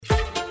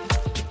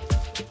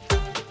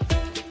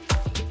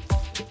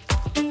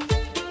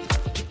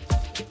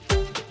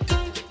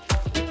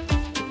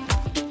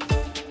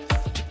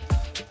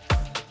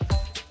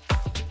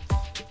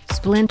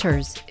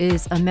Splinters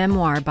is a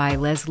memoir by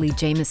Leslie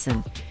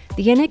Jamison.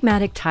 The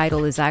enigmatic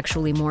title is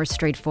actually more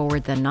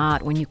straightforward than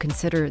not when you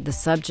consider the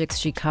subjects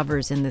she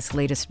covers in this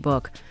latest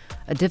book.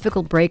 A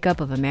difficult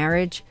breakup of a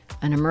marriage,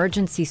 an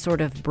emergency sort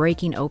of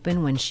breaking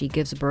open when she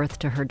gives birth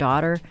to her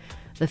daughter,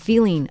 the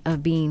feeling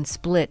of being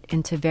split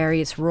into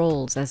various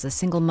roles as a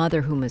single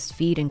mother who must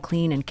feed and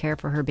clean and care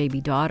for her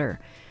baby daughter.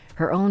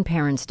 Her own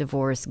parents'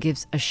 divorce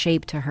gives a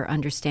shape to her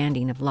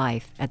understanding of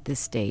life at this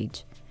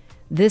stage.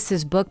 This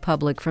is Book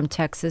Public from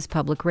Texas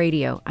Public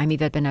Radio. I'm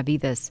Yvette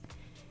Benavides.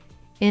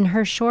 In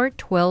her short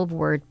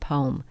 12-word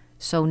poem,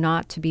 So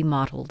Not to Be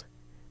Modeled,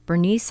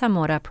 Bernice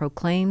Zamora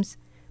proclaims,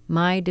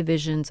 "My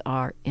divisions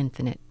are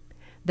infinite."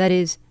 That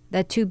is,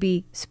 that to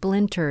be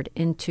splintered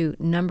into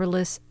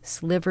numberless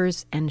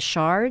slivers and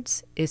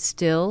shards is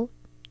still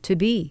to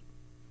be.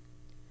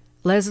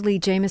 Leslie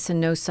Jamison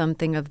knows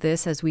something of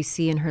this, as we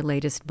see in her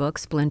latest book,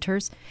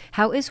 Splinters.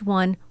 How is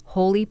one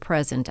wholly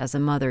present as a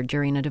mother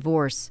during a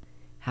divorce?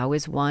 How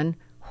is one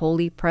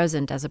wholly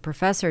present as a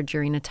professor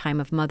during a time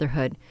of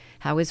motherhood?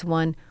 How is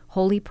one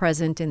wholly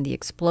present in the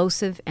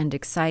explosive and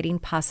exciting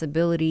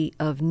possibility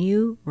of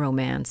new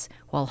romance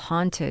while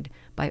haunted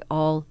by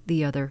all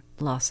the other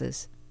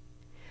losses?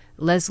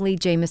 Leslie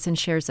Jamison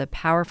shares a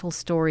powerful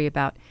story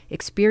about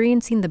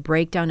experiencing the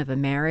breakdown of a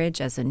marriage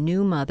as a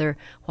new mother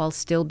while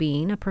still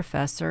being a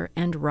professor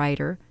and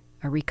writer,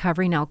 a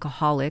recovering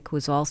alcoholic who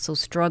has also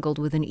struggled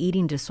with an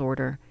eating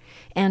disorder.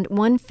 And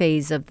one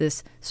phase of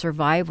this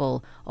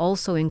survival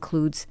also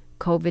includes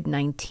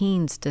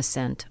COVID-19's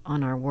descent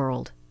on our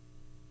world.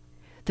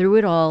 Through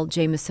it all,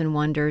 Jamison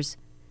wonders,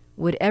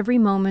 would every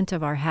moment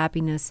of our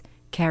happiness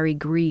carry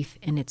grief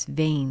in its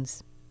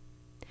veins?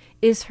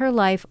 Is her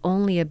life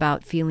only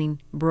about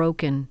feeling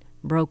broken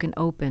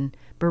open,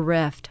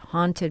 bereft,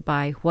 haunted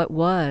by what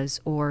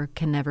was or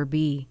can never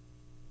be?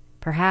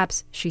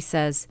 Perhaps, she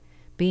says,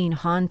 being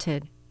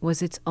haunted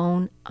was its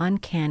own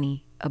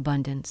uncanny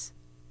abundance.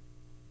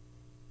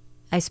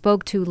 I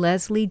spoke to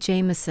Leslie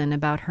Jamison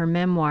about her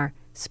memoir,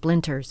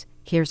 Splinters.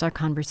 Here's our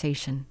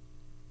conversation.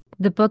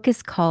 The book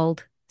is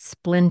called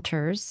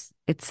Splinters.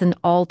 It's an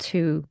all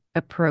too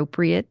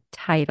appropriate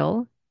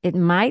title. It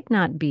might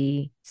not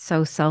be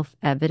so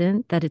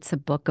self-evident that it's a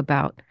book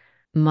about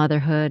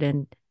motherhood,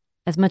 and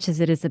as much as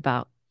it is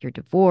about your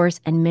divorce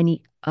and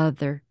many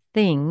other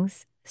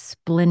things,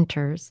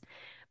 Splinters.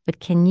 But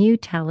can you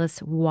tell us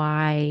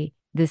why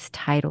this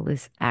title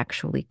is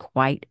actually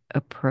quite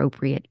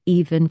appropriate,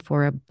 even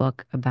for a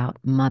book about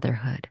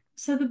motherhood?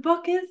 So the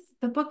book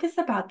is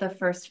about the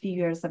first few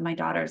years of my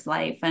daughter's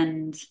life,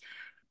 and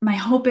my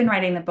hope in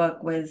writing the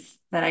book was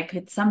that I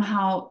could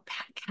somehow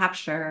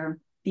capture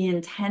the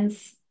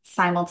intense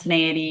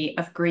simultaneity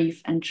of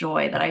grief and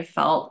joy that I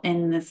felt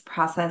in this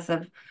process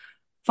of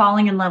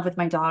falling in love with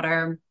my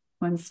daughter,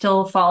 who I'm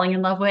still falling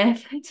in love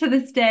with to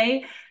this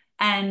day,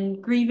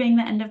 and grieving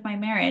the end of my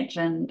marriage.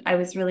 And I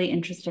was really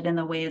interested in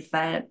the ways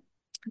that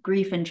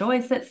grief and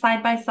joy sit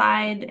side by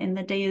side in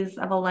the days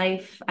of a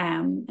life,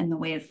 and the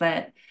ways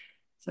that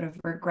sort of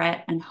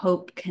regret and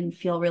hope can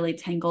feel really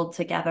tangled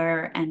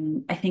together.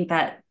 And I think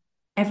that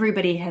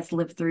everybody has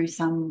lived through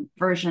some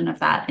version of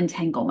that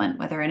entanglement,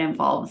 whether it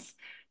involves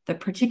the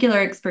particular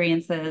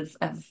experiences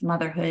of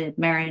motherhood,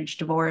 marriage,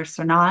 divorce,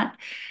 or not.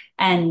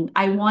 And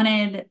I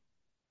wanted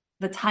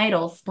the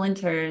title,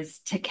 Splinters,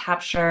 to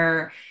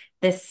capture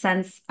this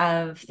sense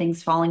of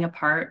things falling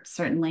apart,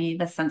 certainly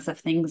the sense of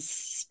things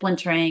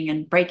splintering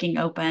and breaking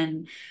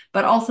open,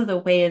 but also the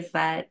ways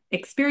that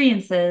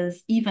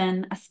experiences,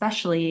 even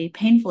especially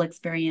painful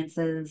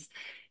experiences,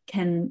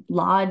 can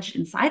lodge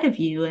inside of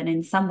you and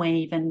in some way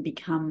even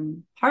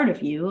become part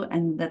of you,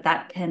 and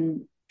that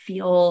can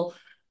feel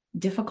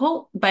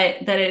difficult,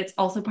 but that it's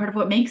also part of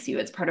what makes you.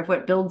 It's part of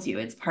what builds you.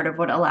 It's part of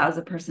what allows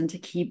a person to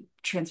keep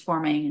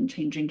transforming and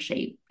changing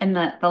shape. And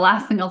the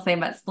last thing I'll say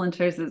about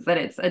Splinters is that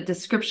it's a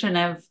description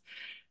of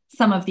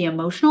some of the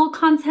emotional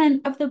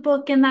content of the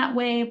book in that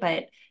way,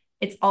 but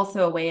it's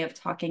also a way of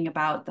talking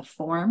about the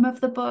form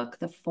of the book.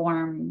 The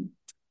form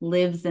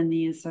lives in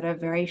these sort of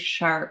very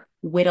sharp,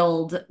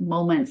 whittled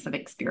moments of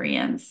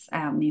experience,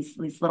 these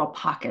little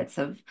pockets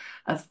of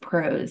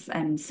prose.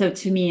 And so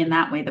to me, in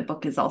that way, the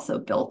book is also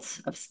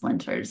built of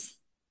splinters.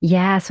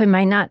 Yeah, so it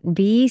might not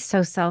be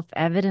so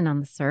self-evident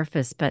on the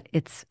surface, but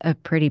it's a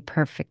pretty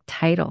perfect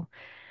title.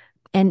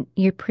 And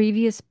your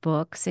previous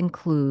books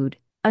include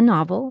a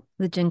novel,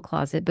 The Gin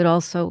Closet, but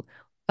also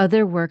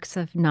other works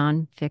of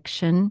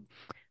nonfiction,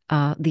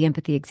 The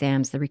Empathy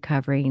Exams, The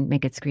Recovering,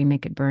 Make It Scream,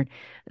 Make It Burn.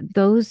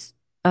 Those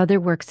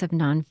other works of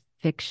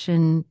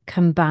nonfiction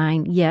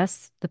combine,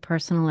 yes, the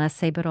personal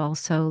essay, but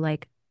also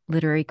like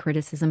literary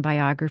criticism,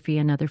 biography,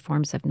 and other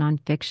forms of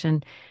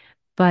nonfiction.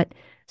 But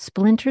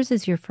Splinters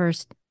is your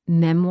first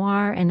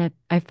memoir, and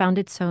I found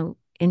it so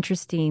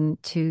interesting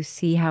to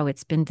see how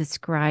it's been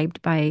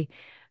described by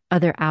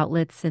other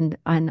outlets and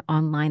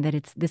online,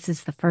 that this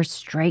is the first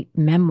straight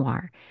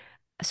memoir.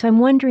 So I'm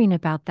wondering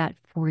about that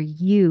for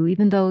you,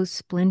 even though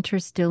Splinter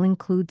still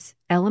includes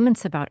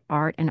elements about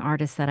art and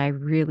artists that I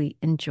really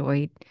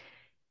enjoyed.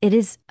 It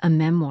is a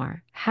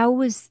memoir. How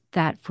was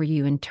that for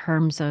you in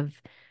terms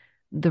of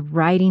the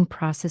writing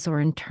process or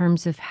in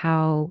terms of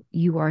how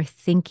you are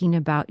thinking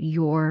about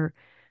your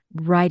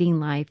writing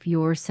life,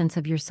 your sense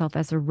of yourself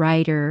as a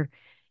writer,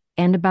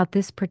 and about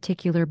this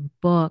particular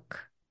book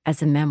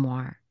as a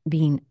memoir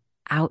being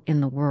out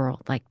in the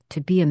world. Like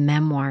to be a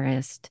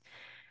memoirist,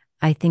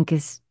 I think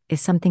is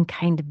something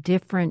kind of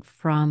different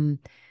from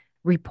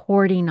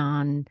reporting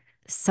on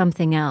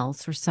something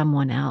else or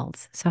someone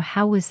else. So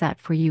how was that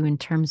for you in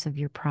terms of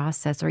your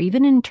process or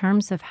even in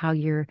terms of how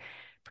you're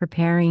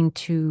preparing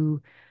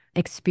to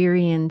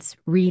experience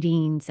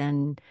readings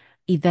and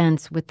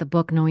events with the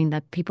book, knowing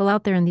that people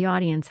out there in the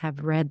audience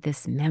have read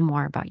this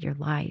memoir about your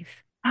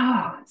life?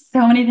 Oh,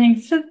 so many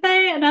things to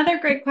say. Another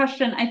great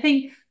question. I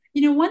think,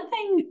 one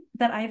thing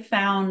that I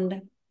found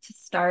to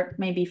start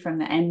maybe from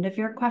the end of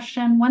your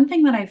question, one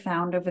thing that I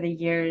found over the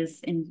years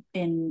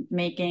in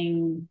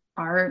making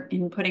art,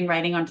 in putting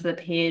writing onto the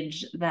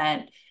page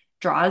that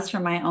draws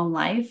from my own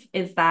life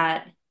is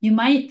that you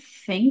might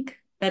think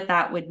that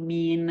that would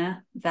mean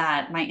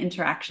that my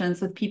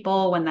interactions with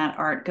people when that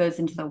art goes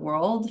into the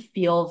world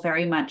feel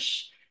very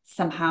much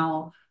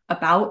somehow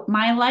about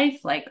my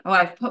life, like, oh,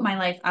 I've put my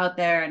life out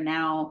there and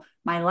now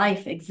my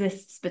life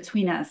exists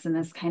between us in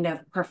this kind of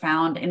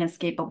profound,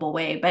 inescapable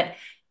way. But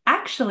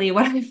actually,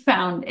 what I've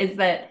found is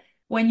that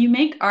when you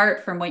make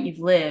art from what you've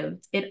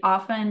lived, it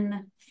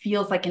often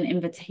feels like an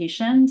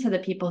invitation to the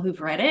people who've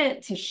read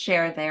it to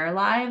share their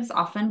lives,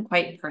 often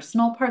quite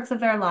personal parts of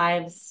their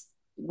lives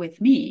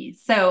with me.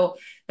 So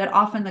that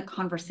often the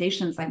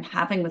conversations I'm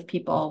having with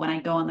people when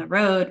I go on the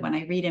road, when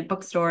I read in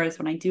bookstores,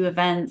 when I do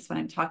events, when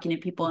I'm talking to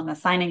people in the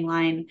signing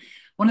line,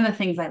 one of the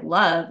things I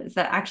love is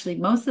that actually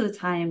most of the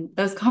time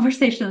those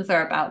conversations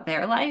are about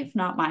their life,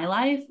 not my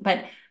life.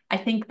 But I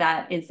think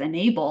that is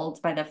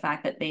enabled by the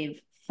fact that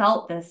they've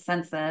felt this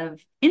sense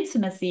of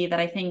intimacy that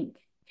I think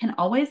can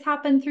always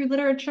happen through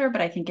literature, but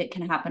I think it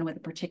can happen with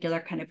a particular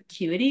kind of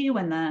acuity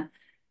when the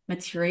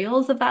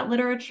materials of that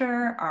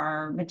literature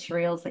are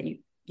materials that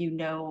you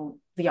know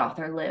the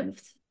author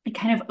lived. It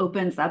kind of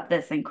opens up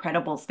this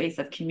incredible space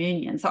of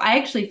communion. So I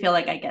actually feel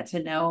like I get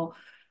to know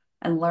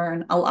and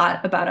learn a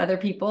lot about other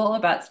people,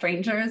 about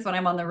strangers when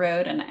I'm on the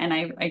road. And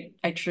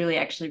I truly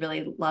actually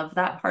really love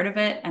that part of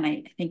it. And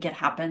I think it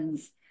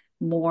happens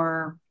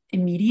more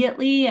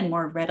immediately and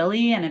more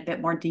readily and a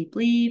bit more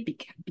deeply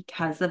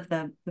because of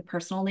the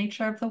personal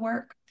nature of the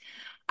work.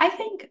 I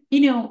think,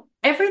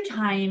 every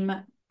time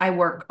I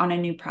work on a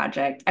new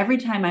project, every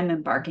time I'm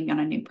embarking on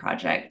a new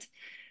project,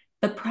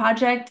 the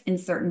project in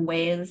certain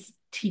ways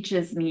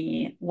teaches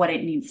me what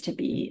it needs to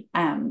be.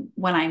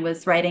 When I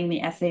was writing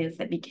the essays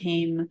that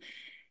became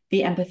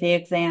the empathy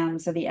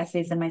exams or the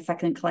essays in my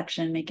second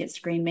collection, Make It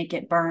Scream, Make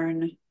It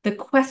Burn, the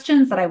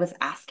questions that I was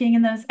asking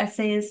in those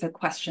essays, so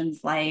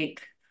questions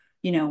like,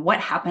 what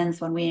happens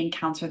when we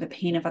encounter the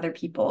pain of other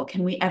people?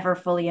 Can we ever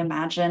fully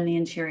imagine the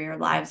interior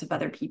lives of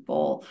other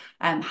people?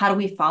 How do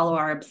we follow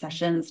our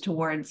obsessions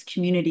towards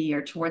community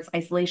or towards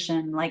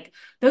isolation? Like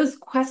those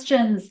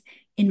questions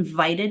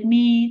invited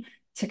me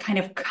to kind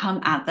of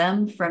come at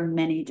them from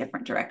many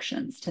different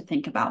directions, to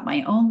think about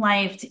my own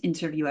life, to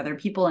interview other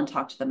people and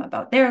talk to them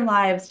about their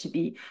lives, to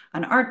be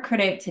an art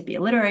critic, to be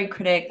a literary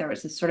critic. There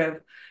was this sort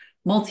of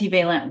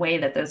multivalent way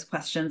that those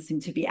questions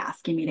seemed to be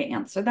asking me to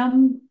answer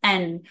them.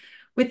 And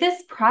with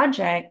this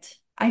project,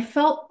 I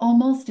felt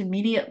almost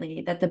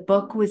immediately that the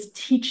book was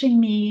teaching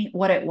me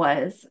what it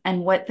was.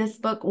 And what this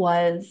book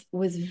was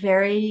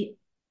very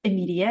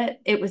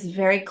immediate. It was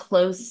very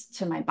close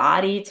to my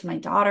body, to my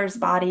daughter's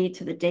body,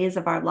 to the days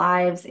of our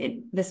lives.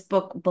 This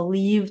book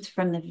believed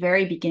from the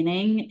very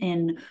beginning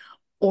in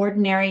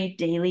ordinary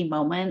daily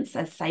moments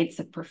as sites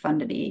of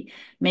profundity,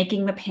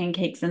 making the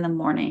pancakes in the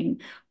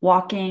morning,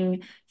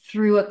 walking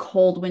through a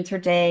cold winter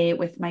day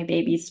with my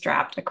baby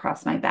strapped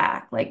across my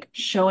back, like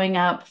showing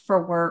up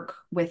for work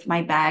with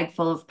my bag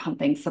full of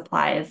pumping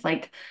supplies.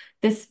 Like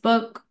this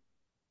book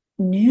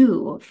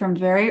knew from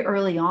very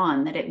early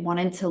on that it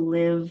wanted to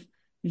live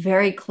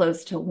very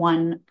close to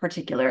one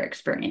particular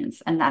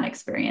experience, and that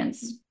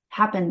experience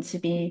happened to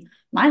be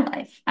my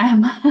life.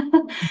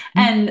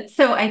 And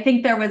so I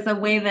think there was a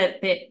way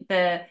that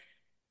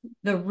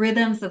the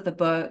rhythms of the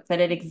book,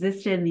 that it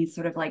existed in these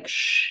sort of like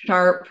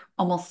sharp,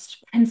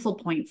 almost pencil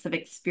points of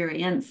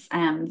experience,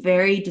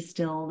 very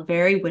distilled,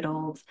 very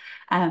whittled.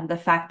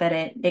 The fact that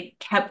it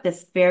kept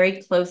this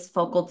very close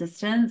focal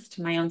distance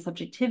to my own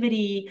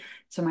subjectivity,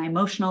 to my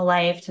emotional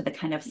life, to the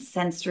kind of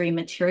sensory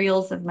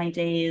materials of my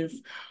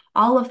days.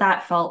 All of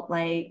that felt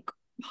like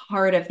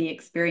part of the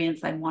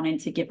experience I wanted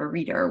to give a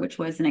reader, which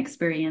was an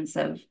experience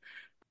of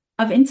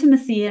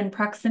intimacy and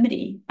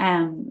proximity,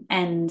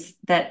 and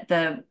that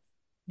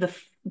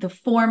the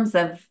forms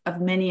of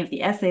many of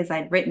the essays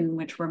I'd written,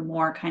 which were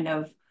more kind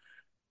of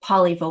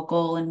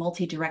polyvocal and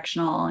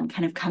multi-directional and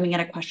kind of coming at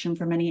a question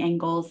from many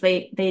angles,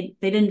 they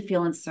didn't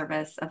feel in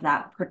service of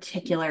that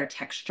particular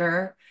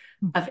texture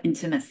of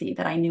intimacy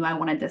that I knew I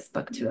wanted this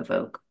book to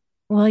evoke.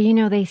 Well,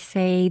 they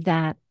say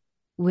that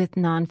with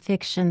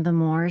nonfiction, the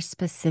more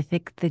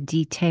specific the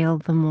detail,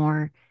 the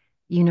more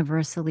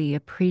universally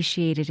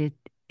appreciated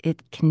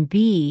it can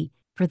be.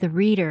 for the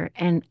reader.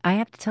 And I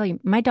have to tell you,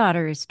 my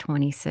daughter is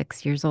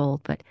 26 years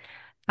old, but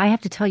I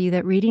have to tell you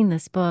that reading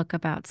this book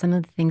about some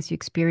of the things you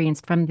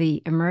experienced from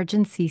the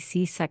emergency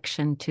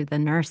C-section to the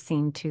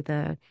nursing to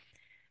the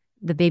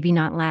baby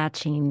not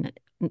latching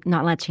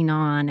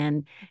on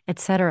and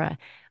etc.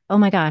 Oh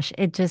my gosh,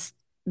 it just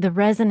the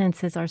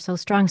resonances are so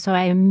strong. So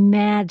I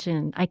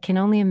can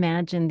only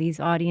imagine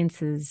these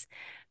audiences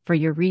for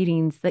your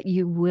readings that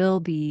you will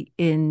be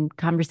in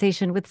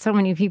conversation with so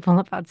many people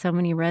about so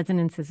many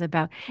resonances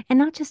about, and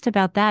not just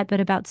about that, but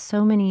about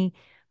so many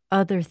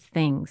other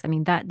things. I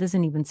mean, that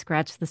doesn't even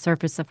scratch the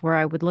surface of where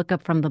I would look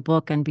up from the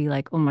book and be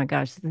like, oh my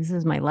gosh, this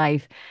is my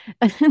life.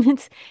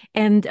 And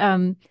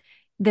and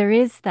there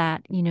is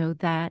that,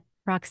 that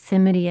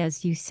proximity,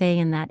 as you say,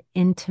 and that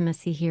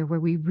intimacy here where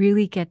we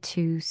really get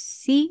to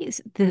see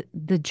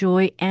the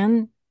joy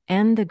and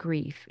the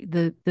grief,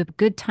 the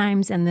good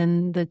times and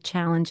then the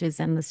challenges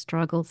and the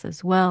struggles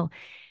as well.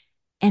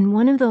 And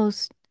one of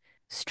those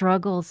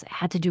struggles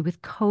had to do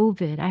with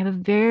COVID. I have a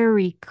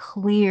very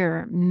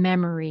clear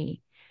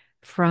memory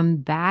from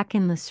back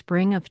in the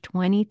spring of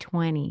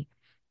 2020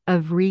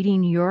 of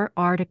reading your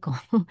article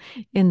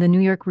in the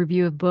New York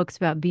Review of Books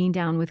about being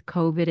down with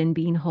COVID and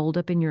being holed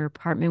up in your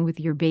apartment with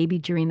your baby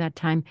during that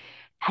time.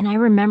 And I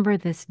remember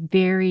this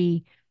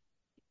very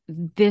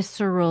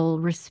visceral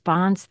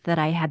response that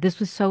I had. This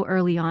was so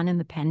early on in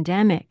the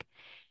pandemic.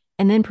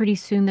 And then pretty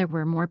soon there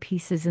were more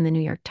pieces in the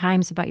New York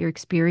Times about your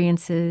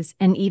experiences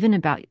and even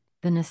about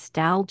the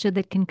nostalgia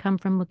that can come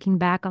from looking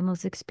back on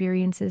those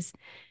experiences.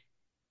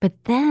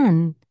 But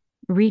then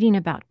reading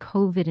about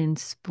COVID and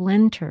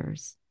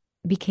Splinters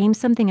became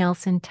something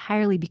else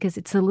entirely because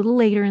it's a little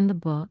later in the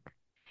book.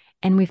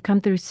 And we've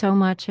come through so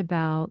much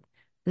about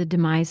the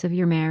demise of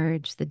your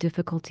marriage, the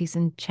difficulties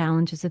and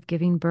challenges of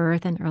giving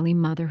birth and early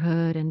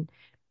motherhood, and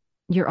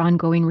your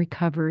ongoing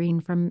recovering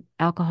from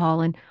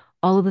alcohol and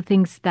all of the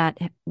things that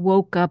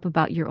woke up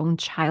about your own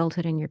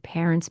childhood and your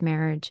parents'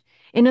 marriage.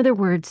 In other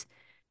words,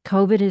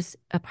 COVID is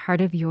a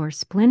part of your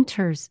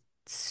Splinters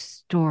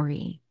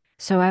story.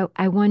 So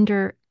I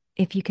wonder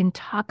if you can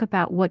talk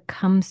about what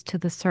comes to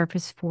the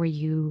surface for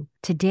you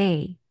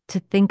today to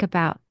think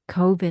about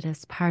COVID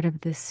as part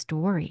of this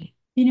story.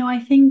 I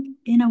think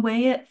in a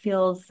way it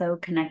feels so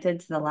connected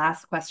to the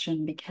last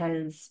question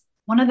because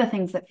one of the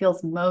things that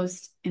feels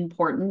most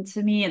important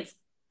to me, it's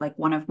like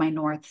one of my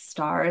North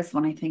Stars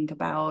when I think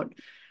about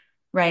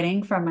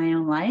writing from my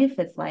own life.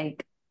 It's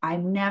like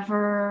I'm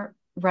never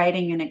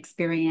writing an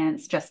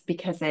experience just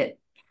because it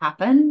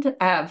happened.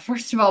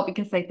 First of all,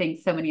 because I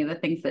think so many of the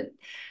things that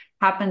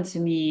happened to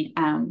me,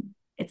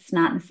 it's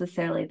not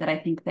necessarily that I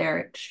think they're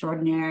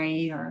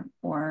extraordinary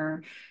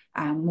or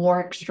more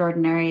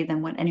extraordinary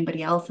than what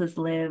anybody else has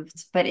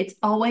lived, but it's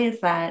always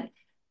that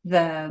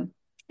the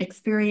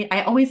experience,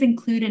 I always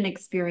include an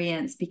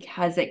experience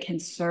because it can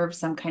serve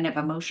some kind of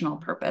emotional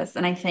purpose.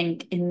 And I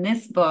think in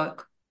this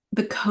book,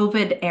 the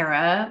COVID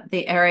era,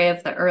 the era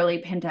of the early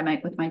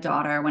pandemic with my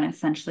daughter, when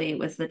essentially it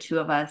was the two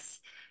of us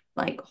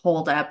like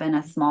holed up in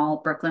a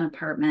small Brooklyn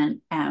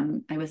apartment.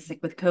 I was sick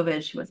with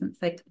COVID. She wasn't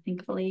sick,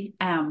 thankfully.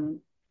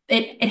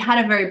 It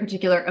had a very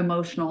particular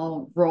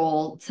emotional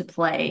role to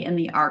play in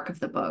the arc of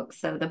the book.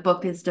 So the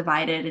book is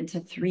divided into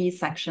three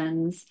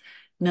sections: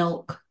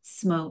 milk,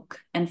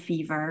 smoke, and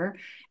fever.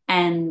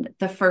 And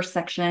the first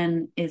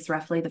section is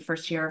roughly the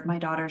first year of my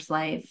daughter's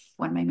life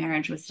when my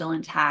marriage was still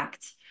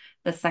intact.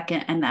 The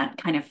second, and that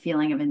kind of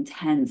feeling of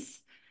intense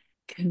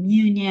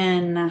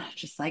communion,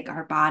 just like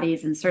our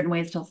bodies in certain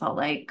ways still felt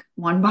like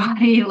one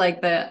body,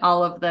 like the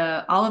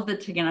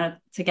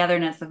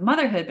togetherness of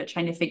motherhood, but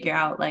trying to figure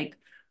out like,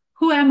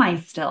 who am I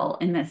still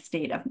in this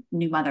state of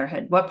new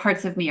motherhood? What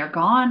parts of me are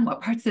gone?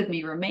 What parts of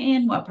me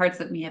remain? What parts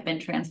of me have been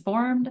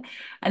transformed?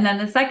 And then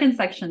the second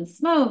section,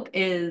 smoke,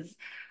 is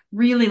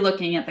really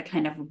looking at the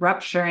kind of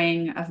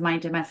rupturing of my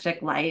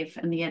domestic life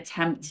and the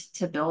attempt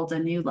to build a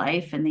new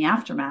life in the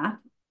aftermath.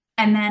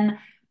 And then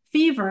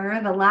fever,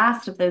 the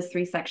last of those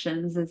three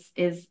sections,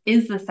 is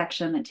the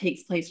section that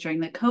takes place during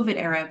the COVID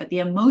era, but the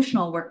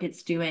emotional work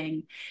it's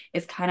doing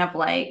is kind of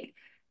like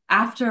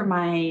after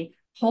my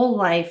whole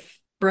life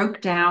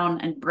broke down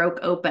and broke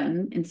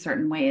open in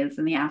certain ways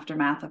in the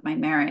aftermath of my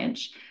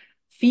marriage.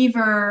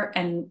 Fever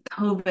and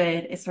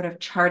COVID is sort of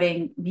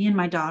charting me and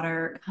my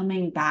daughter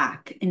coming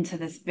back into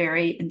this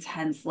very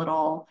intense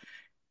little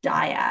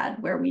dyad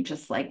where we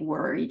just like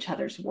were each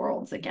other's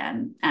worlds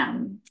again.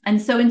 And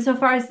so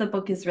insofar as the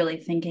book is really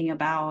thinking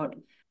about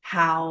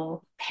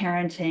how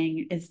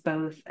parenting is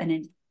both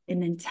an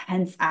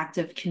intense act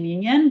of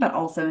communion, but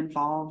also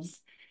involves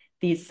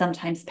these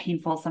sometimes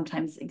painful,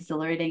 sometimes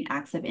exhilarating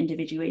acts of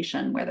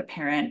individuation where the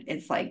parent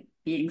is like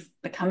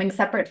becoming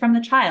separate from the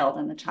child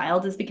and the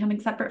child is becoming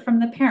separate from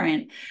the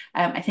parent.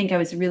 I think I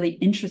was really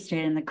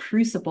interested in the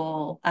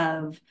crucible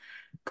of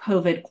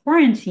COVID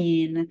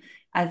quarantine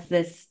as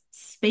this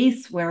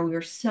space where we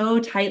were so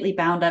tightly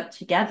bound up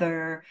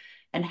together,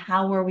 and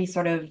how were we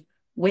sort of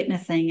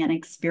witnessing and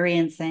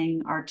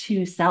experiencing our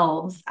two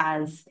selves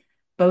as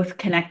both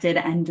connected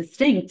and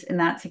distinct in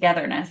that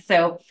togetherness.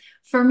 So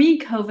for me,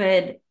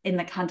 COVID in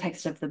the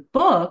context of the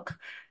book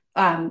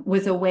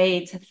was a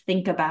way to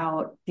think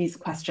about these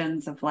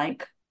questions of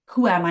like,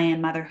 who am I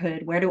in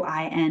motherhood? Where do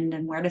I end?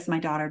 And where does my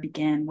daughter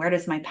begin? Where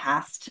does my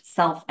past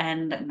self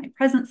end and my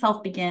present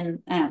self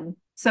begin?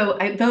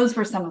 Those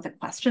were some of the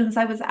questions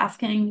I was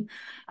asking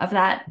of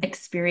that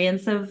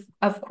experience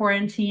of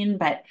quarantine.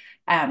 But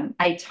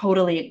I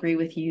totally agree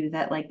with you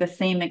that like the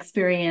same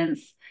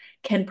experience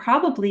can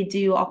probably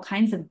do all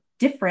kinds of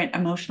different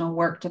emotional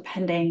work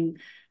depending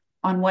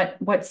on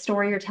what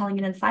story you're telling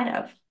it inside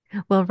of.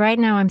 Well, right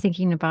now I'm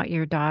thinking about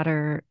your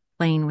daughter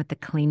playing with the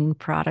cleaning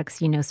products,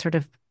 sort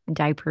of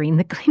diapering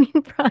the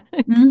cleaning products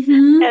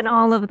Mm-hmm. and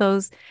all of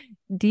those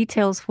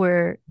details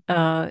where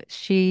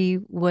she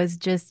was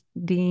just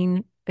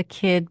being a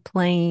kid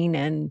playing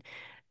and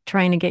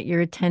trying to get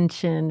your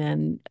attention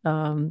and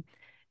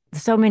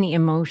so many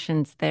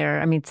emotions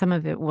there. I mean, some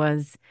of it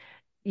was,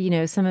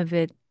 some of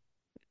it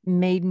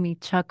made me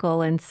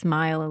chuckle and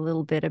smile a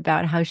little bit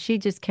about how she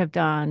just kept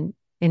on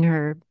in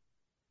her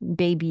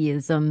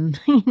babyism,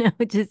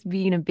 just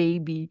being a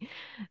baby.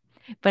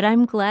 But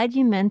I'm glad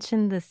you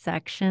mentioned the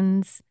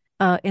sections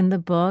in the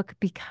book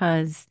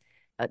because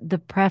the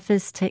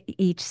preface to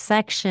each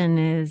section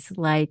is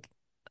like,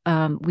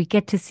 we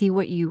get to see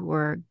what you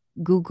were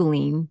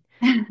Googling.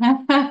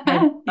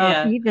 And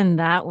Yeah. even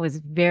that was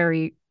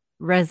very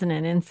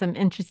resonant in some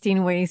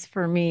interesting ways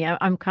for me.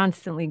 I'm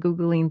constantly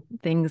Googling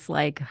things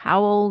like,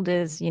 how old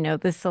is,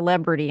 this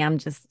celebrity? I'm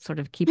just sort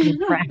of keeping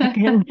track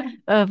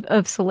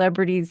of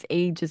celebrities'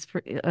 ages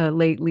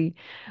lately.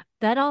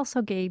 That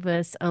also gave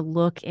us a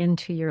look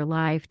into your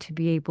life to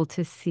be able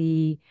to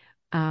see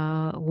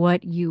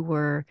what you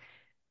were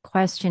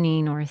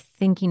questioning or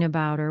thinking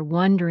about or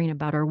wondering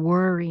about or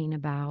worrying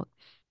about.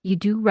 You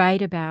do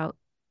write about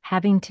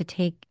having to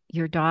take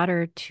your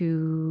daughter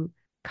to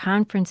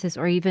conferences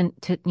or even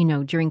to,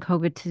 during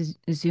COVID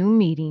to Zoom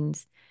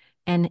meetings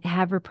and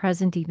have her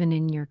present even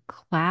in your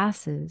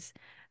classes.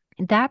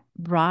 That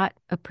brought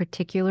a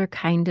particular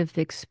kind of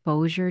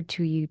exposure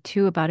to you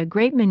too about a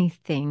great many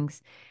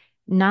things,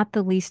 not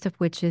the least of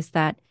which is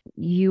that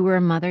you were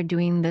a mother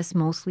doing this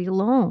mostly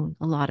alone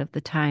a lot of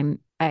the time.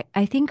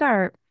 I think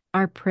our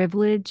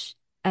privilege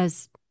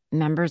as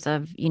members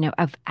of,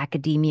 of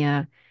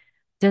academia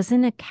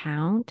doesn't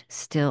account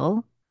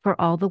still for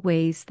all the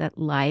ways that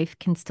life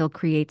can still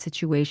create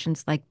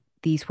situations like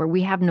these where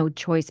we have no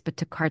choice but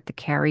to cart the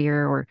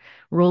carrier or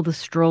roll the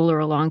stroller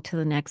along to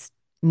the next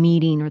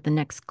meeting or the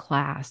next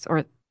class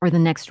or the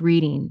next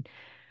reading.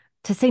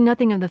 To say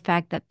nothing of the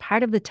fact that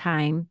part of the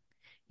time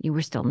you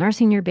were still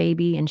nursing your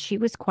baby and she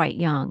was quite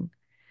young.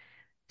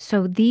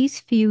 So these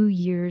few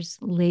years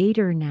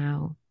later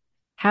now,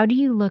 how do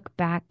you look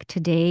back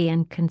today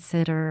and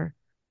consider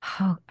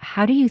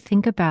how do you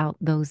think about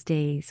those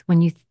days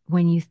when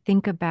you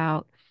think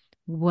about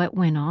what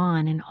went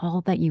on and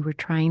all that you were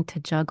trying to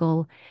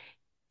juggle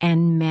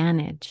and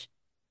manage?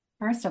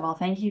 First of all,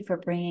 thank you for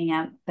bringing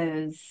up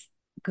those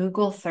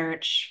Google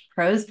search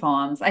prose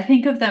poems. I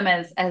think of them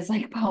as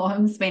like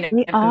poems made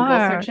They of Google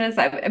are. searches.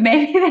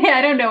 Maybe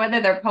I don't know whether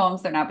they're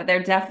poems or not, but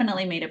they're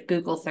definitely made of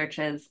Google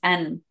searches.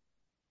 And,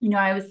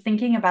 I was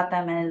thinking about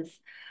them as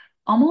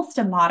almost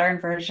a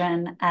modern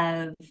version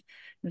of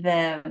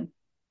the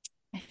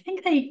I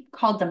think they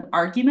called them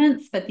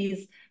arguments, but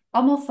these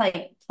almost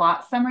like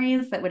plot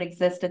summaries that would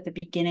exist at the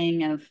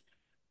beginning of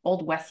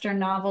old Western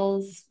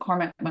novels.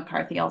 Cormac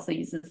McCarthy also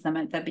uses them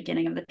at the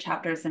beginning of the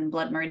chapters in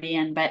Blood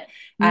Meridian, but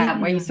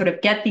where you Yeah. sort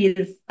of get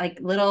these like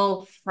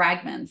little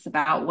fragments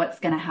about what's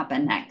going to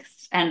happen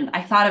next. And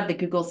I thought of the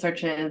Google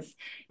searches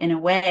in a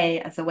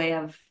way as a way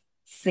of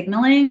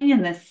signaling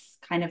in this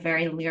kind of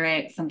very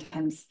lyric,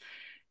 sometimes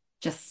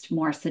just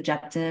more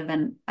subjective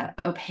and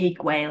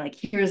opaque way, like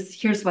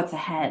here's what's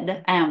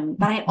ahead.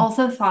 But I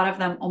also thought of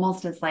them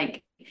almost as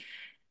like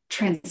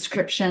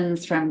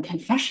transcriptions from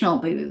confessional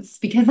booths,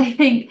 because I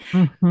think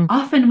Mhm.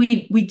 often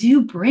we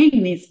do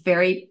bring these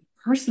very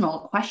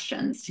personal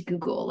questions to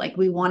Google. Like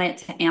we want it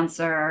to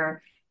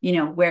answer,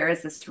 where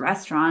is this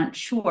restaurant?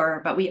 Sure.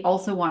 But we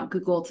also want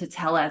Google to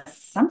tell us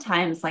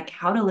sometimes like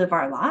how to live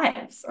our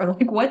lives or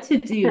like what to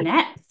do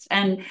next.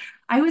 And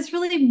I was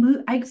really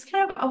moved. I just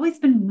kind of always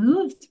been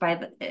moved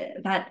by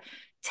that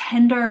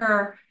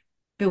tender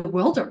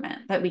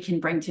bewilderment that we can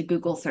bring to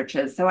Google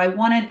searches. So I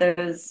wanted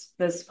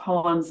those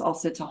poems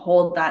also to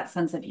hold that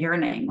sense of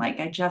yearning. Like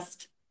I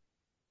just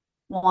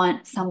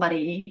want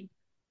somebody,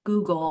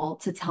 Google,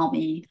 to tell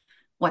me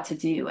what to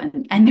do.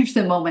 And there's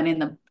a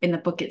moment in the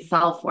book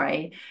itself where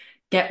I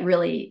get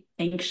really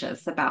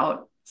anxious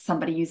about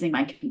somebody using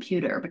my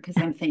computer because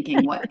I'm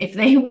thinking, what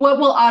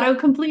will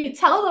autocomplete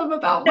tell them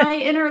about my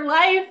inner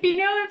life,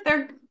 if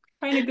they're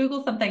trying to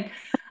Google something.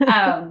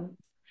 Um,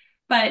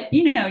 but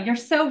you're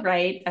so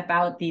right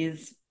about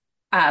these,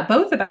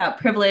 both about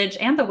privilege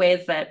and the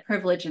ways that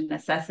privilege and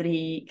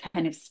necessity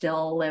kind of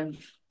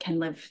can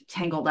live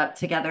tangled up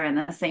together in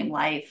the same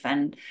life.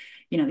 And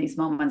these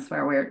moments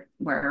where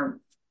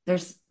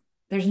there's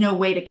no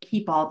way to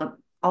keep all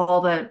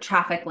the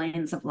traffic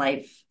lanes of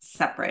life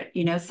separate.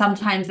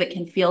 Sometimes it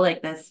can feel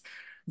like this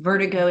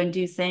vertigo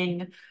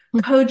inducing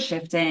code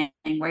shifting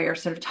where you're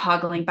sort of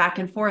toggling back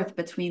and forth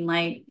between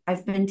like,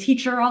 I've been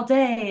teacher all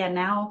day and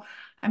now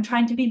I'm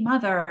trying to be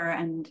mother.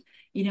 And,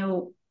 you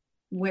know,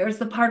 where's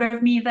the part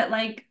of me that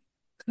like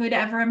could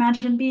ever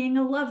imagine being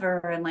a lover?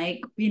 And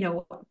like, you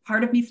know,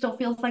 part of me still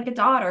feels like a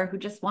daughter who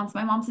just wants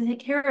my mom to take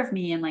care of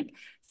me. And like,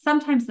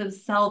 sometimes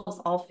those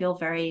selves all feel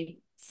very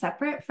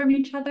separate from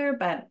each other,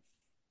 but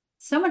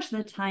so much of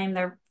the time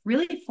they're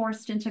really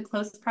forced into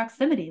close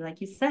proximity. Like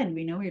you said,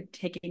 we know we're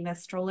taking the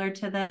stroller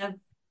to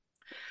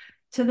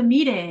the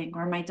meeting,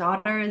 or my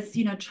daughter is,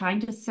 you know,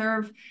 trying to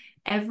serve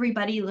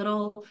everybody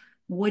little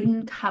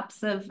wooden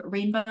cups of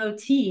rainbow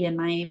tea in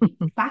my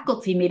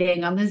faculty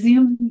meeting on the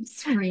Zoom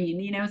screen,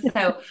 you know.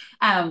 So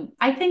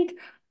I think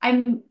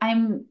I'm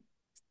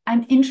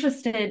I'm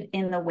interested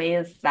in the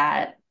ways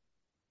that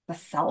the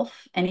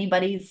self,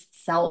 anybody's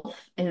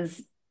self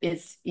is,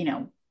 you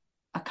know,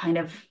 a kind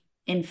of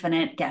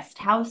infinite guest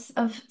house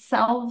of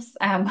selves,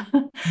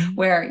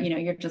 where, you know,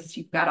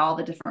 you've got all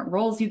the different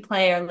roles you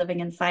play are living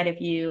inside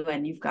of you,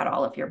 and you've got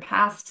all of your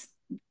past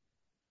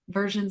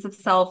versions of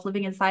self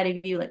living inside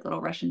of you, like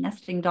little Russian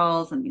nesting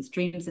dolls and these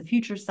dreams of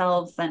future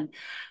selves. And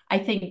I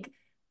think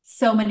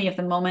so many of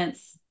the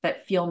moments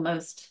that feel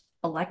most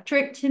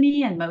electric to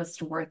me and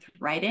most worth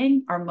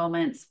writing are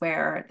moments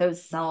where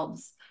those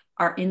selves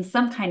are in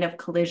some kind of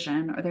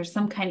collision, or there's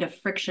some kind of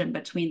friction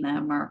between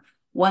them, or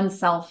one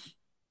self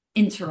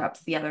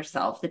interrupts the other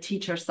self. The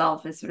teacher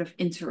self is sort of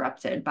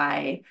interrupted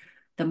by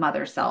the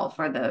mother self,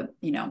 or the,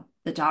 you know,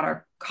 the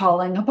daughter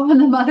calling upon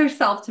the mother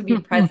self to be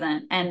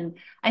present. And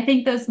I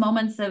think those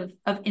moments of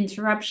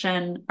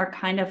interruption are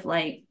kind of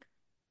like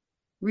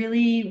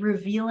really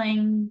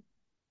revealing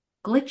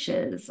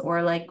glitches,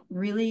 or like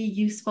really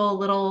useful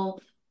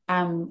little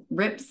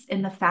rips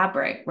in the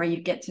fabric where you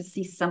get to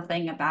see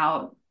something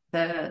about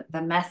the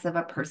mess of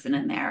a person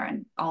in there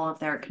and all of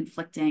their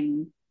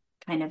conflicting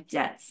kind of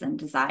debts and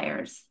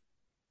desires.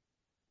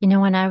 You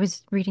know, when I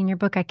was reading your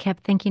book, I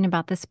kept thinking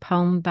about this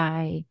poem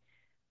by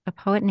a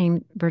poet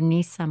named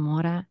Bernice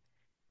Zamora,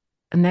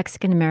 a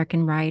Mexican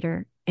American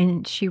writer.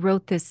 And she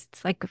wrote this,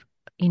 it's like,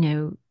 you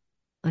know,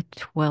 a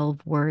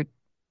 12-word,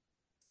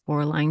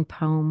 4-line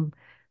poem,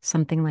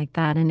 something like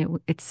that. And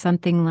it's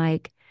something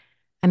like,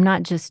 I'm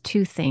not just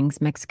two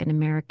things, Mexican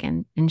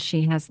American. And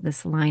she has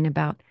this line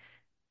about,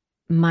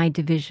 my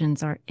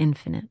divisions are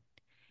infinite.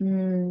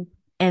 Mm,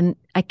 And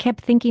I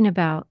kept thinking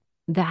about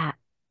that,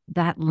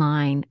 that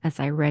line as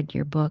I read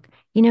your book.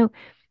 You know,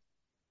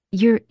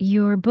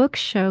 your book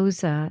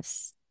shows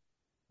us,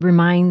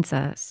 reminds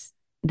us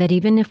that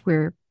even if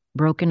we're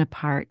broken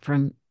apart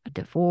from a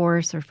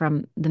divorce or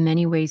from the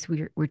many ways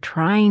we're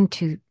trying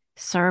to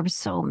serve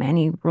so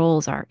many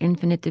roles, our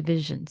infinite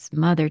divisions,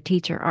 mother,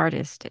 teacher,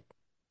 artist,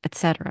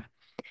 etc.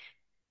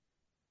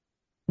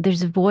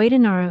 There's a void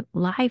in our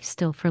life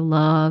still for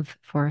love,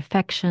 for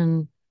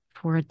affection,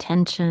 for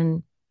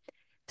attention.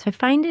 So I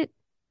find it,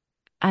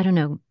 I don't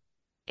know,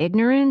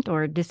 ignorant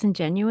or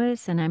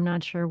disingenuous, and I'm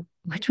not sure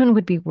which one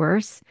would be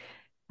worse,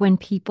 when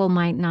people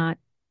might not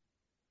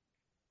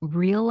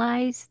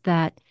realize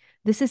that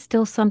this is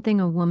still something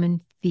a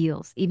woman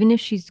feels, even if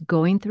she's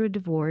going through a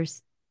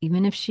divorce,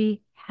 even if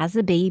she has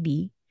a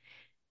baby.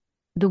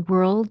 The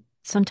world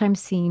sometimes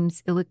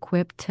seems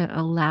ill-equipped to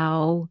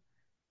allow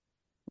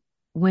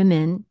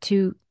women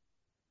to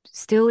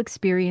still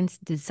experience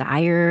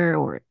desire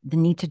or the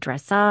need to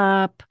dress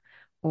up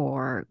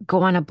or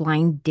go on a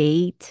blind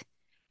date.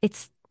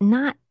 It's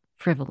not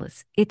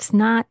frivolous. It's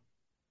not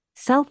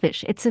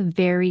selfish. It's a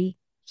very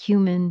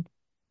human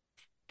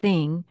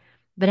thing.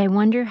 But I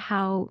wonder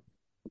how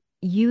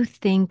you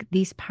think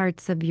these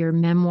parts of your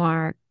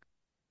memoir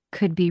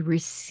could be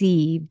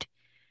received,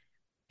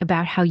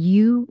 about how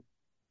you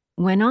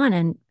went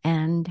on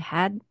and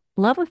had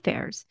love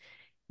affairs.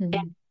 And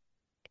mhm.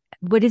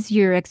 what is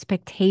your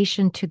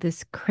expectation to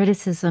this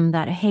criticism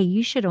that, hey,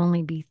 you should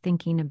only be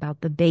thinking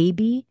about the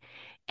baby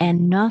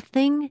and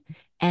nothing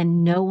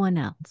and no one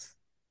else?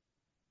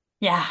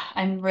 Yeah,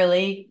 I'm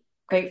really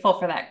grateful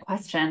for that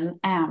question.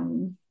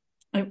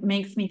 It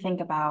makes me think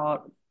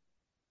about,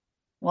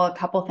 well, a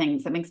couple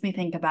things. It makes me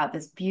think about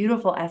this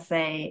beautiful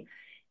essay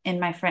in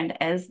my friend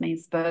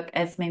Esme's book,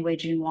 Esme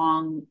Wei-Jun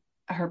Wong,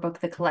 her book,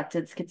 The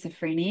Collected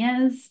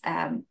Schizophrenias.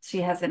 She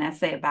has an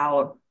essay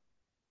about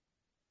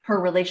her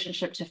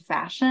relationship to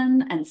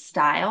fashion and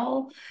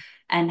style,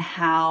 and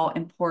how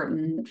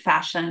important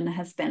fashion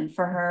has been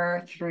for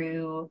her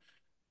through,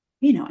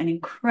 you know, an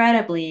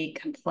incredibly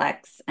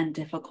complex and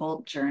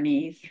difficult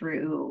journey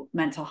through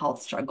mental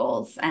health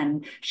struggles.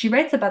 And she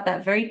writes about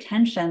that very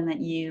tension that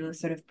you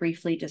sort of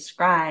briefly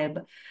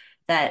describe,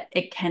 that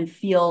it can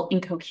feel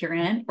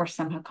incoherent or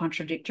somehow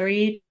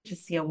contradictory to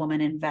see a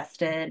woman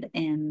invested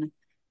in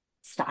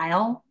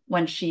style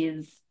when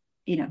she's,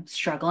 you know,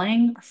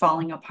 struggling or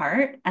falling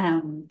apart.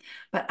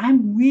 But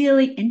I'm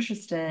really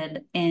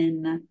interested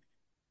in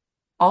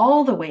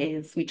all the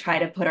ways we try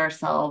to put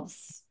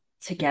ourselves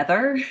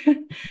together,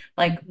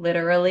 like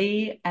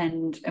literally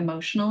and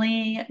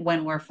emotionally,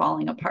 when we're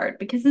falling apart.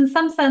 Because in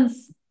some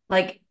sense,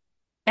 like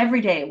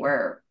every day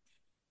we're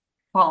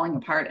falling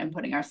apart and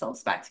putting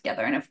ourselves back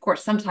together. And of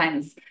course,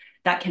 sometimes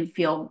that can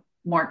feel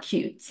more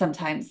cute.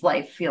 Sometimes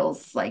life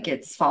feels like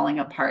it's falling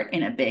apart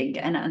in a big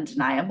and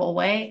undeniable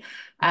way.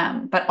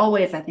 But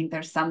always, I think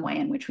there's some way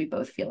in which we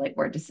both feel like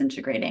we're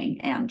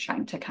disintegrating and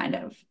trying to kind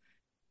of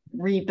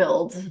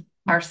rebuild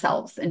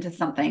ourselves into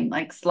something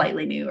like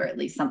slightly new, or at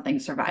least something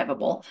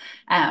survivable.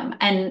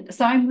 And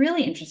so I'm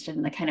really interested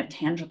in the kind of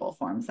tangible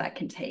forms that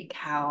can take,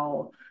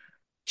 how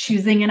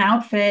choosing an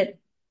outfit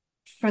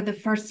for the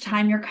first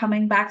time you're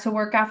coming back to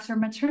work after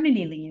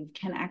maternity leave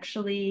can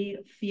actually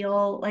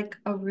feel like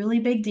a really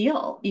big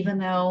deal, even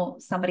though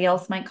somebody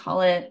else might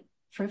call it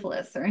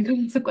frivolous or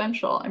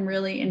inconsequential. I'm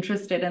really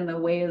interested in the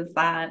ways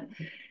that,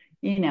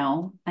 you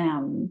know,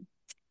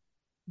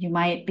 you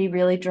might be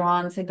really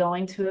drawn to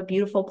going to a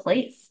beautiful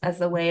place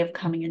as a way of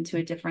coming into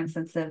a different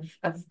sense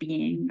of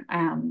being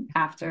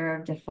after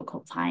a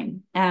difficult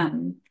time.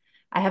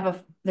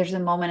 There's a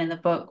moment in the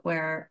book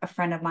where a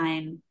friend of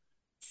mine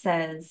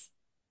says,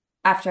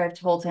 after I've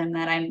told him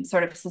that I'm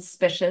sort of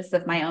suspicious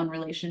of my own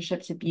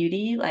relationship to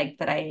beauty, like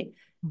that in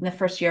the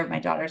first year of my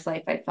daughter's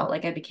life, I felt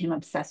like I became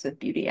obsessed with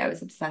beauty. I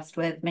was obsessed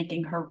with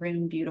making her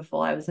room beautiful.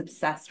 I was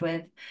obsessed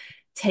with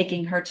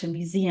taking her to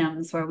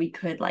museums where we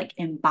could like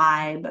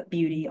imbibe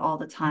beauty all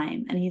the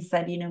time. And he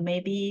said,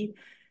 maybe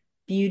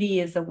beauty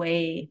is a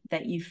way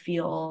that you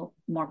feel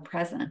more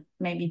present.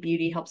 Maybe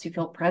beauty helps you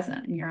feel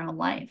present in your own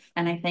life.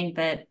 And I think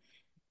that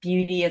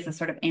beauty is a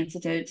sort of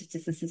antidote to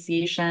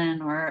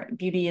disassociation, or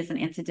beauty is an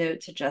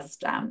antidote to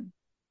just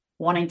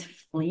wanting to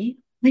flee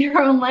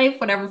your own life,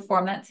 whatever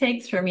form that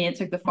takes. For me, it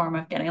took the form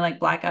of getting like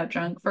blackout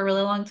drunk for a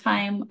really long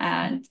time,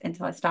 and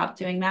until I stopped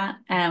doing that.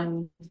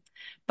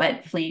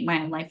 But fleeing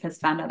my own life has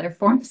found other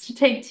forms to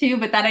take too.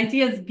 But that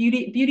idea is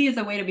beauty is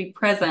a way to be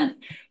present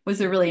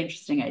was a really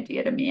interesting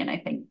idea to me. And I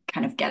think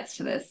kind of gets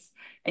to this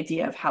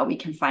idea of how we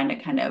can find a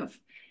kind of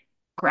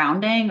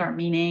grounding or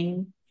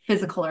meaning,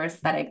 physical or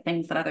aesthetic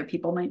things that other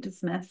people might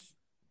dismiss.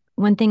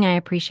 One thing I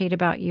appreciate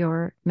about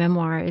your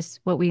memoir is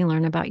what we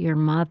learn about your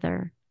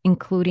mother,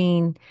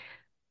 including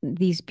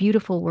these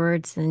beautiful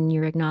words and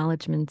your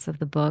acknowledgments of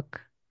the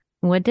book.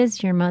 What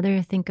does your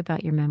mother think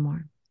about your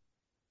memoir?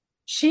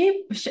 Yeah,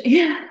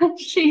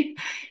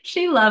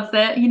 she loves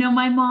it.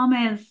 My mom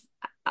is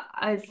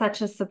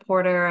such a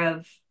supporter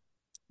of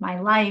my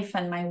life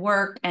and my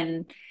work,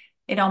 and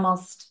it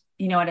almost,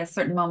 at a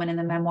certain moment in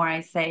the memoir,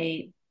 I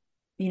say,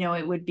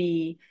 it would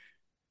be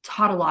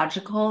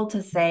tautological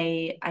to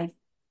say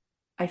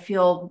I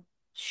feel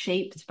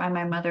shaped by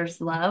my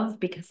mother's love,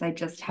 because I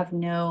just have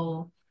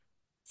no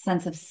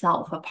sense of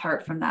self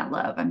apart from that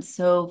love. I'm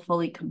so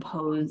fully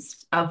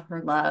composed of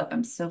her love.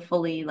 I'm so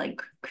fully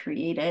like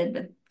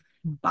created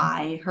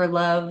by her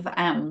love.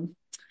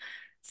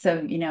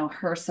 So,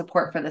 her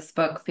support for this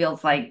book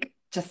feels like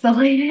just the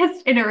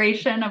latest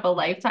iteration of a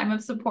lifetime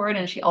of support.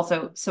 And she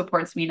also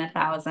supports me in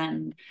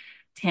 1,000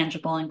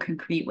 tangible and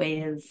concrete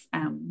ways.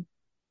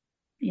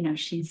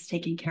 She's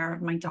taking care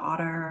of my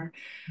daughter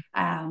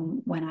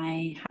when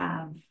I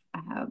have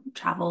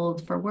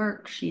traveled for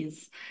work.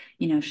 She's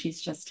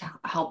just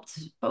helped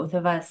both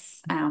of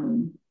us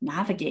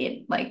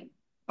navigate like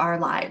our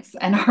lives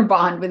and our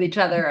bond with each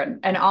other,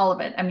 and all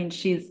of it. I mean,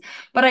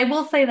 but I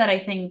will say that I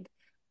think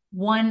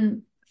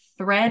one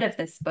thread of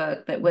this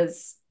book that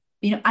was,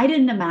 I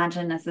didn't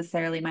imagine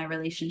necessarily my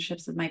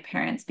relationships with my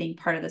parents being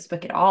part of this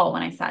book at all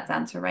when I sat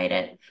down to write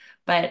it.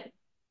 But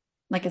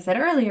like I said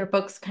earlier,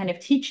 books kind of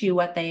teach you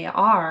what they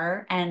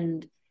are,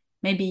 and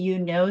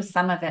maybe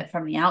some of it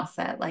from the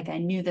outset. Like, I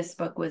knew this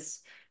book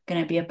was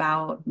going to be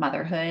about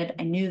motherhood.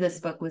 I knew this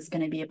book was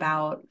going to be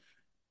about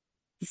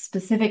the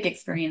specific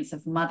experience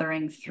of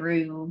mothering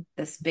through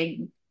this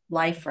big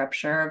life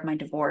rupture of my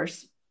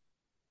divorce.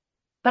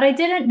 But I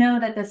didn't know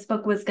that this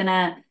book was going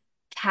to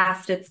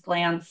cast its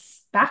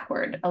glance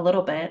backward a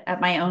little bit at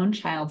my own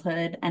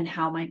childhood, and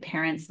how my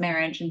parents'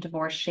 marriage and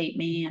divorce shaped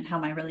me, and how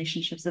my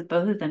relationships with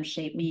both of them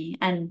shaped me.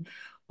 And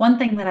one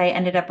thing that I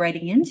ended up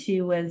writing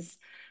into was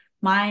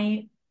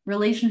my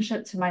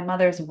relationship to my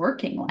mother's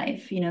working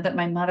life. That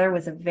my mother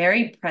was a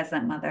very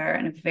present mother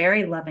and a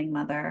very loving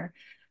mother,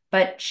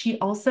 but she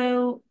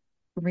also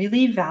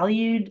really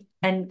valued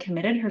and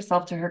committed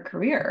herself to her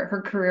career.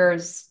 Her career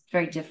is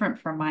very different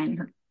from mine.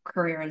 Her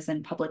career is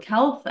in public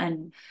health,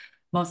 and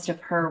most of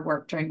her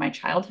work during my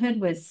childhood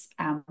was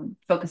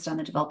focused on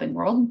the developing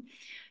world.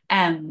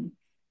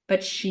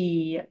 But so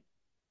she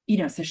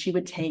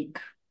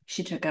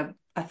took a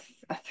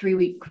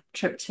 3-week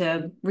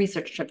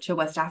research trip to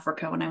West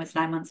Africa when I was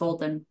 9 months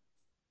old. And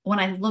when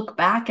I look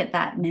back at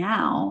that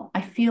now, I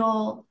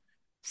feel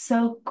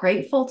so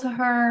grateful to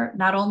her,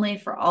 not only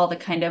for all the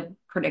kind of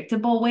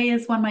predictable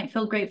ways one might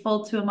feel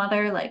grateful to a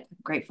mother, like, I'm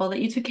grateful that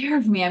you took care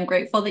of me. I'm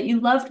grateful that you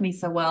loved me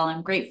so well.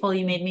 I'm grateful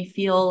you made me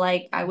feel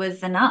like I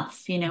was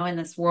enough, in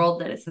this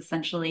world that is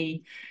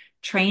essentially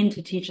trained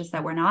to teach us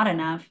that we're not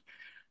enough.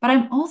 But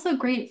I'm also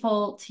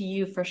grateful to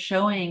you for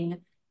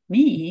showing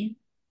me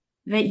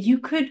that you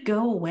could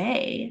go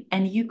away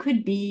and you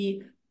could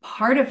be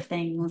part of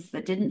things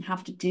that didn't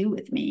have to do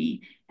with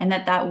me, and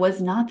that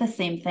was not the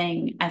same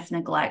thing as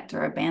neglect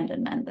or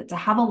abandonment. That to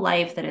have a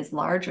life that is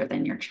larger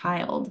than your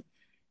child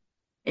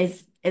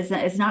is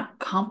not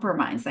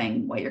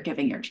compromising what you're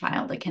giving your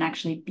child. It can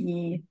actually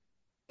be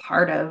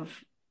part of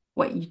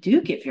what you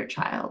do give your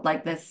child.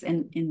 Like this,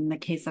 in the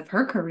case of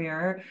her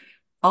career,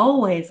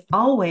 always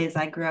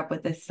I grew up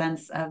with this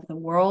sense of the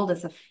world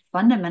as a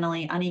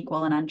fundamentally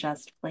unequal and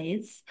unjust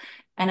place,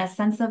 and a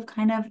sense of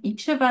kind of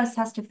each of us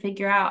has to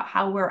figure out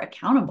how we're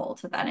accountable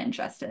to that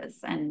injustice.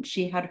 And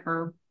she had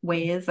her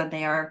ways, and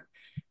they are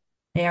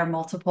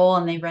multiple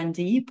and they run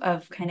deep,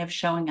 of kind of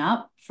showing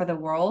up for the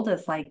world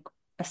as like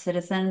a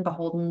citizen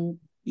beholden,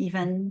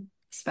 even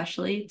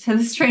especially to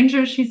the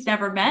strangers she's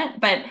never met.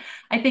 But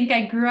I think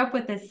I grew up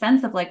with this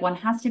sense of like one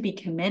has to be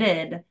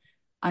committed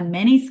on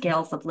many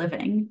scales of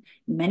living,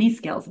 many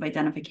scales of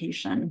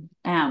identification.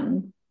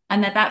 And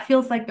that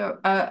feels like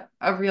a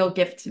real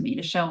gift to me,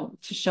 to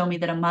show me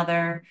that a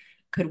mother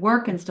could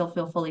work and still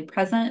feel fully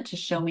present, to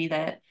show me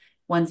that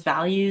one's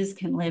values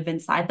can live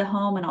inside the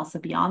home and also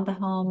beyond the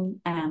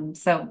home.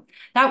 So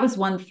that was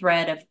one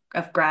thread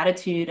of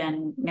gratitude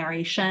and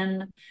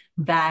narration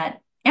that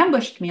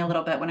ambushed me a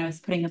little bit when I was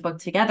putting the book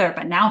together,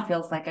 but now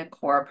feels like a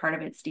core part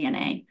of its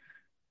DNA.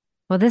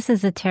 Well, this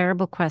is a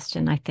terrible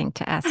question, I think,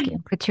 to ask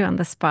you, put you on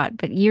the spot.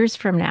 But years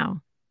from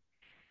now,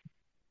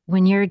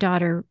 when your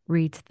daughter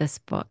reads this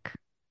book,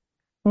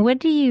 what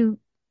do you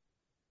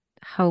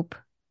hope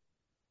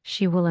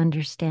she will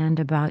understand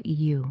about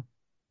you?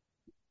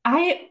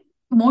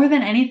 More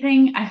than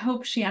anything, I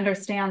hope she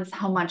understands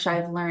how much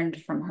I've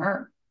learned from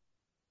her,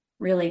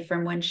 really,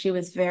 from when she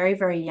was very,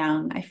 very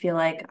young. I feel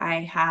like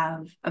I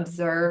have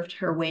observed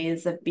her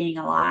ways of being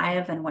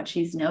alive and what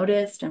she's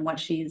noticed and what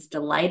she's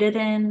delighted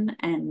in,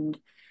 and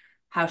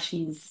how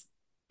she's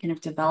kind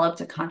of developed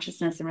a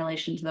consciousness in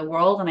relation to the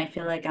world. And I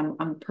feel like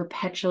I'm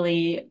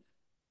perpetually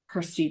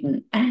her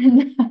student.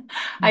 And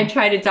I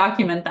try to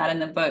document that in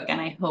the book. And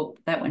I hope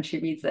that when she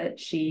reads it,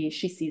 she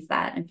sees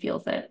that and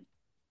feels it.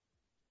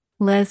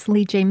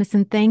 Leslie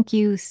Jamison, thank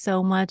you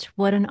so much.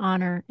 What an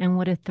honor and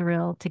what a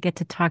thrill to get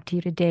to talk to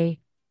you today.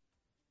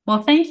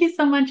 Well, thank you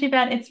so much,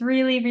 Yvette. It's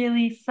really,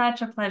 really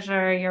such a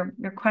pleasure.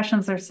 Your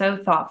questions are so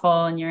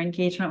thoughtful, and your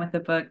engagement with the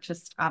book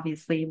just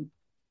obviously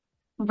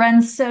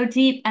runs so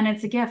deep, and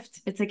it's a gift.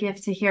 It's a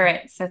gift to hear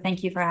it. So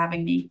thank you for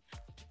having me.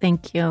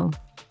 Thank you.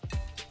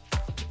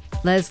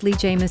 Leslie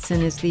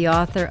Jamison is the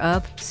author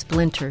of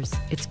Splinters.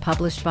 It's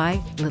published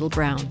by Little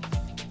Brown.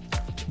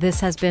 This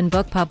has been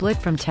Book Public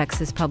from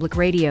Texas Public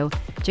Radio.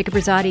 Jacob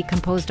Rosati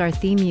composed our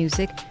theme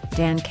music.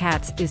 Dan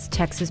Katz is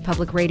Texas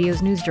Public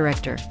Radio's news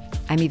director.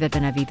 I'm Yvette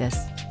Benavides.